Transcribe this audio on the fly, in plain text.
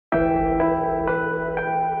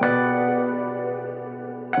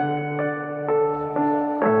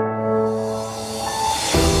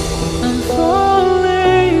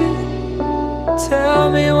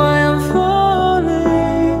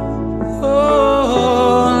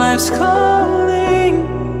life's calling,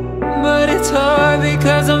 but it's hard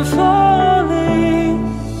because I'm falling.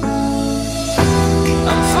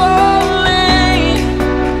 I'm falling.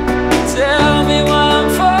 Tell me why I'm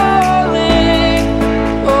falling.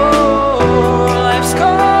 Oh, life's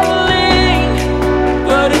calling,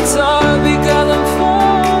 but it's hard because I'm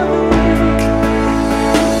falling.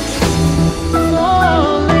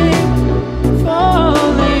 Falling,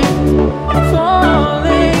 falling,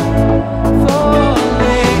 falling, falling, falling,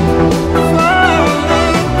 falling,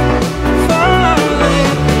 falling,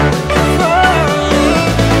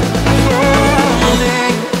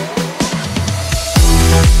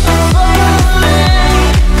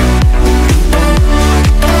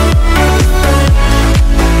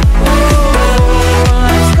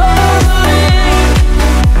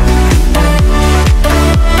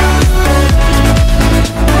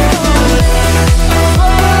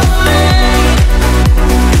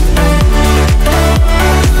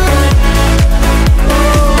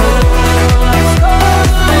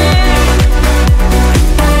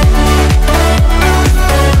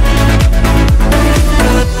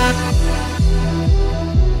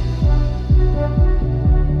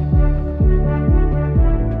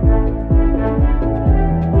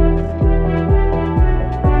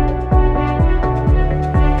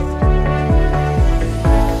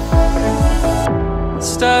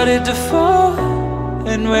 started to fall,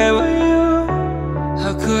 and where were you?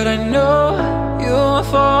 How could I know you were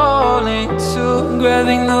falling too?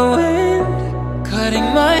 Grabbing the wind,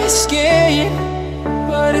 cutting my skin,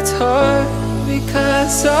 but it's hard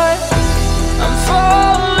because I'm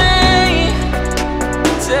falling.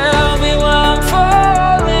 Tell me why I'm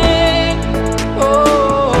falling.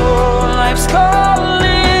 Oh, life's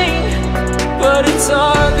calling, but it's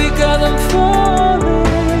hard because I'm falling.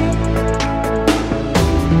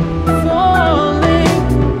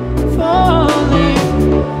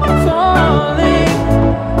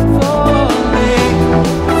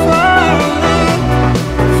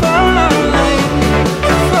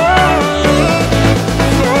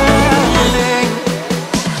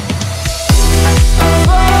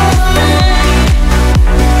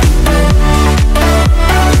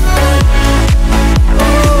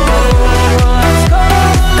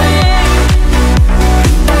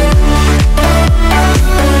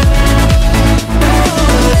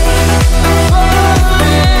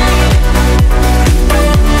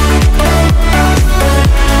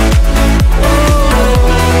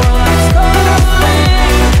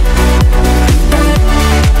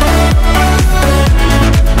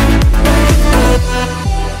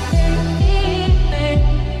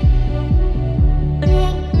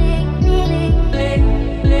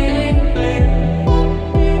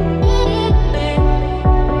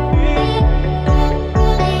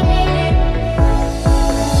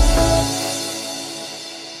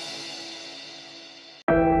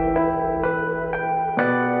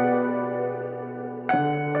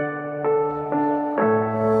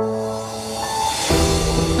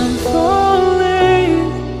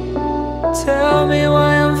 Tell me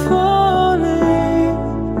why I'm falling.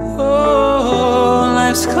 Oh,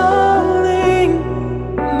 life's calling,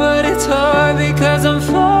 but it's hard because I'm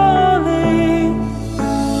falling.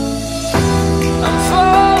 I'm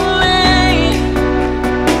falling.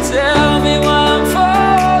 Tell me why I'm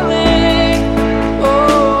falling.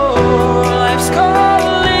 Oh, life's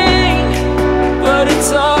calling, but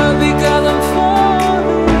it's hard because I'm falling.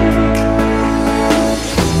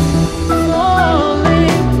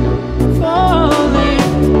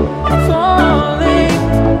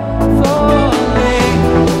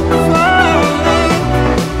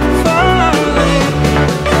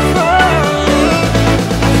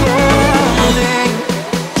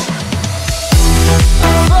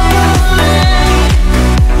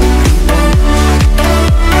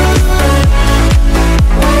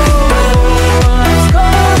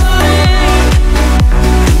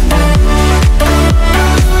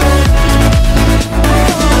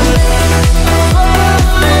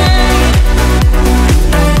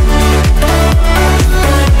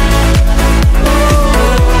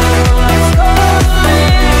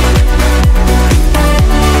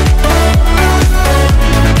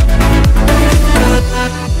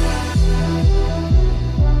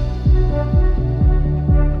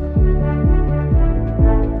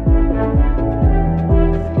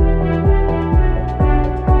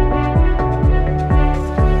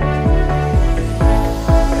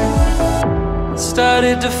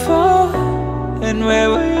 Started to fall, and where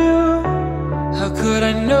were you? How could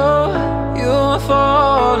I know you were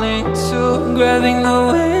falling too? Grabbing the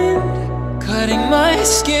wind, cutting my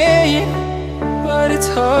skin, but it's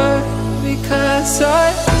hard because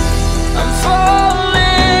I'm falling.